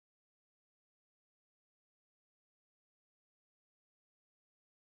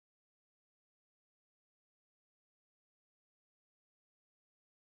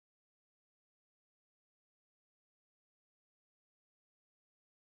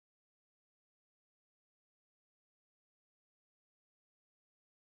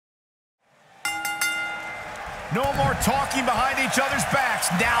No more talking behind each other's backs.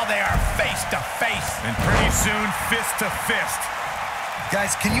 Now they are face to face. And pretty soon, fist to fist.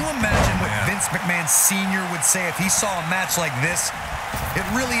 Guys, can you imagine what Vince McMahon Sr. would say if he saw a match like this? It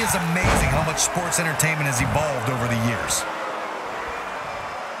really is amazing how much sports entertainment has evolved over the years.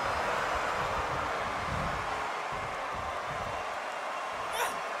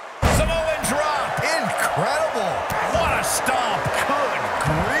 Samoan drop. Incredible. What a stomp. Good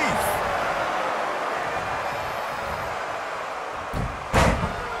grief.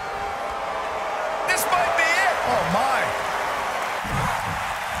 This might be it. Oh, my.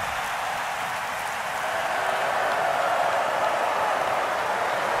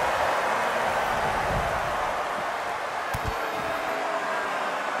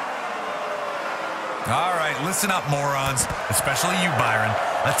 All right, listen up, morons, especially you, Byron.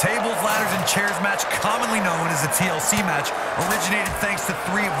 A tables, ladders, and chairs match, commonly known as the TLC match, originated thanks to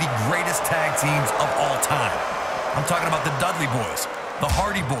three of the greatest tag teams of all time. I'm talking about the Dudley Boys, the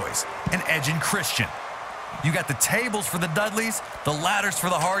Hardy Boys, and Edge and Christian. You got the tables for the Dudleys, the ladders for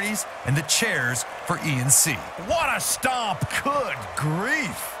the Hardys, and the chairs for E&C. What a stomp. Good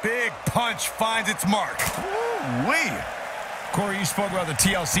grief. Big punch finds its mark. Woo-wee. Corey, you spoke about the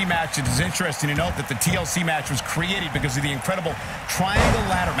TLC match. It is interesting to note that the TLC match was created because of the incredible triangle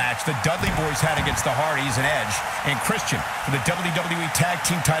ladder match the Dudley Boys had against the Hardys and Edge and Christian for the WWE Tag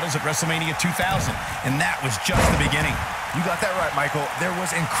Team titles at WrestleMania 2000. And that was just the beginning. You got that right, Michael. There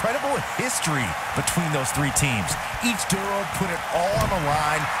was incredible history between those three teams. Each duo put it all on the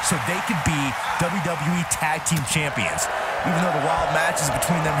line so they could be WWE Tag Team Champions. Even though the wild matches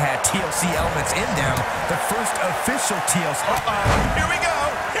between them had TLC elements in them, the first official TLC... Here we go!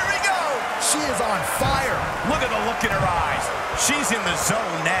 Here we go! She is on fire. Look at the look in her eyes. She's in the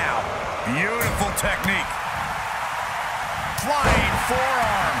zone now. Beautiful technique. Flying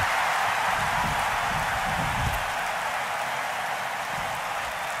forearm.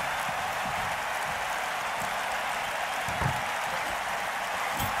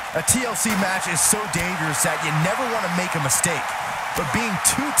 A TLC match is so dangerous that you never want to make a mistake. But being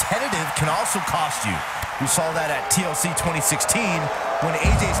too tentative can also cost you. We saw that at TLC 2016 when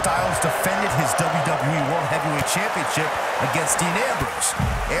AJ Styles defended his WWE World Heavyweight Championship against Dean Ambrose.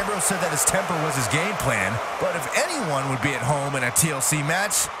 Ambrose said that his temper was his game plan, but if anyone would be at home in a TLC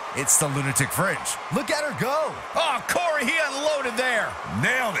match, it's the Lunatic Fringe. Look at her go. Oh, Corey, he unloaded there.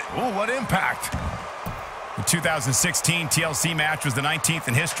 Nailed it. Ooh, what impact. The 2016 TLC match was the 19th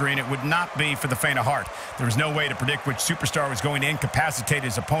in history, and it would not be for the faint of heart. There was no way to predict which superstar was going to incapacitate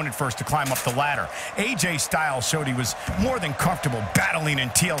his opponent first to climb up the ladder. AJ Styles showed he was more than comfortable battling in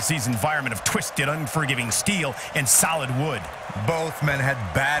TLC's environment of twisted, unforgiving steel and solid wood. Both men had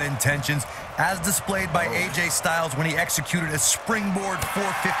bad intentions, as displayed by AJ Styles when he executed a springboard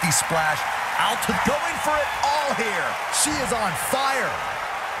 450 splash out to... Going for it all here. She is on fire.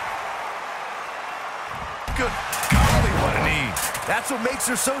 Good golly, what a knee. That's what makes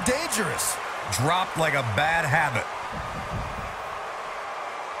her so dangerous. Dropped like a bad habit.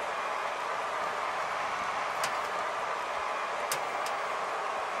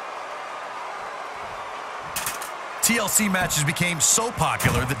 TLC matches became so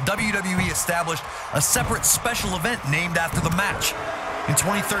popular that WWE established a separate special event named after the match. In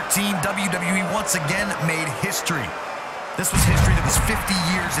 2013, WWE once again made history. This was history that was 50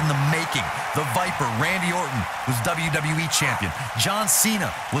 years in the making. The Viper, Randy Orton, was WWE Champion. John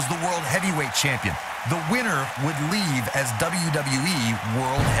Cena was the World Heavyweight Champion. The winner would leave as WWE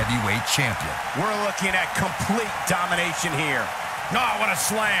World Heavyweight Champion. We're looking at complete domination here. Oh, what a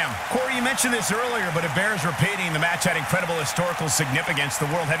slam. Corey, you mentioned this earlier, but it bears repeating. The match had incredible historical significance.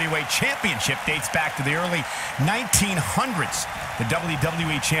 The World Heavyweight Championship dates back to the early 1900s. The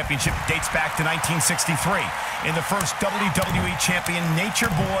WWE Championship dates back to 1963. In the first WWE Champion,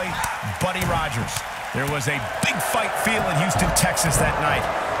 Nature Boy, Buddy Rogers. There was a big fight feel in Houston, Texas that night.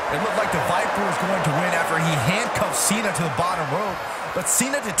 It looked like the Viper was going to win after he handcuffed Cena to the bottom rope, but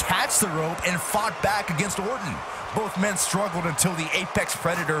Cena detached the rope and fought back against Orton. Both men struggled until the Apex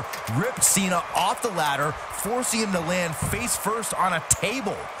Predator ripped Cena off the ladder, forcing him to land face first on a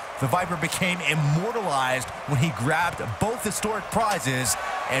table. The Viper became immortalized when he grabbed both historic prizes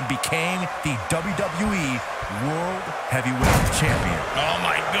and became the WWE World Heavyweight Champion. Oh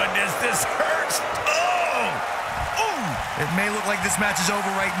my goodness, this hurts. Oh! Ooh! It may look like this match is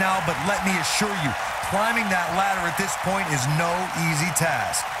over right now, but let me assure you, climbing that ladder at this point is no easy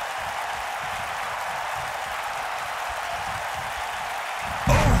task.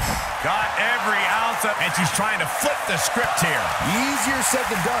 Got every ounce of... And she's trying to flip the script here. Easier said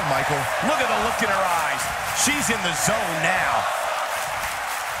than done, Michael. Look at the look in her eyes. She's in the zone now.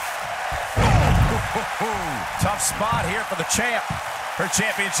 Tough spot here for the champ. Her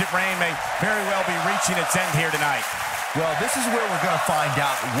championship reign may very well be reaching its end here tonight. Well, this is where we're going to find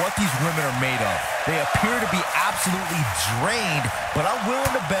out what these women are made of. They appear to be absolutely drained, but I'm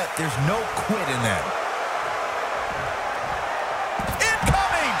willing to bet there's no quit in them.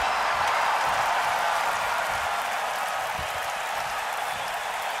 Incoming!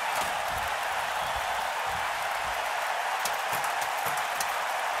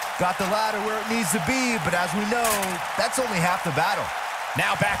 Got the ladder where it needs to be, but as we know, that's only half the battle.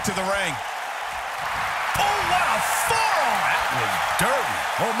 Now back to the ring. Oh, what a forearm! That was dirty.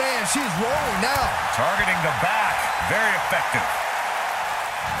 Oh, man, she's rolling now. Targeting the back. Very effective.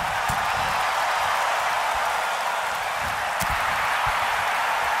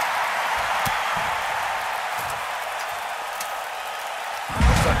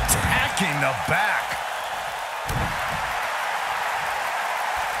 Attacking the back.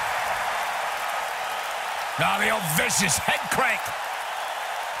 Now the old vicious head crank.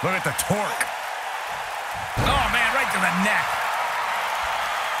 Look at the torque. Oh, man, right to the neck.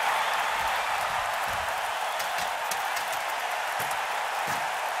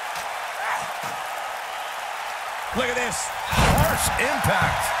 Look at this. Harsh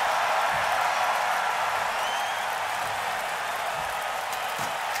impact.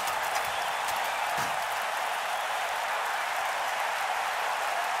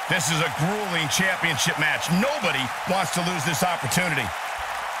 This is a grueling championship match. Nobody wants to lose this opportunity.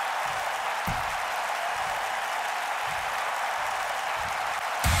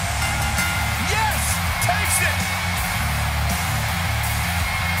 Yes! Takes it!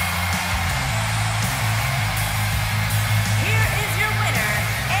 Here is your winner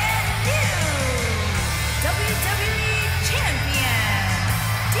and new WWE Champion,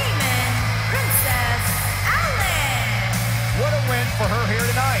 Demon Princess Allen. What a win for her here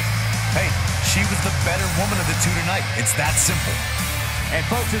tonight. Hey, she was the better woman of the two tonight. It's that simple. And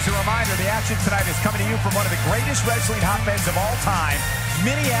folks, as a reminder, the action tonight is coming to you from one of the greatest wrestling hotbeds of all time,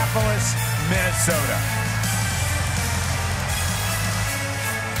 Minneapolis, Minnesota.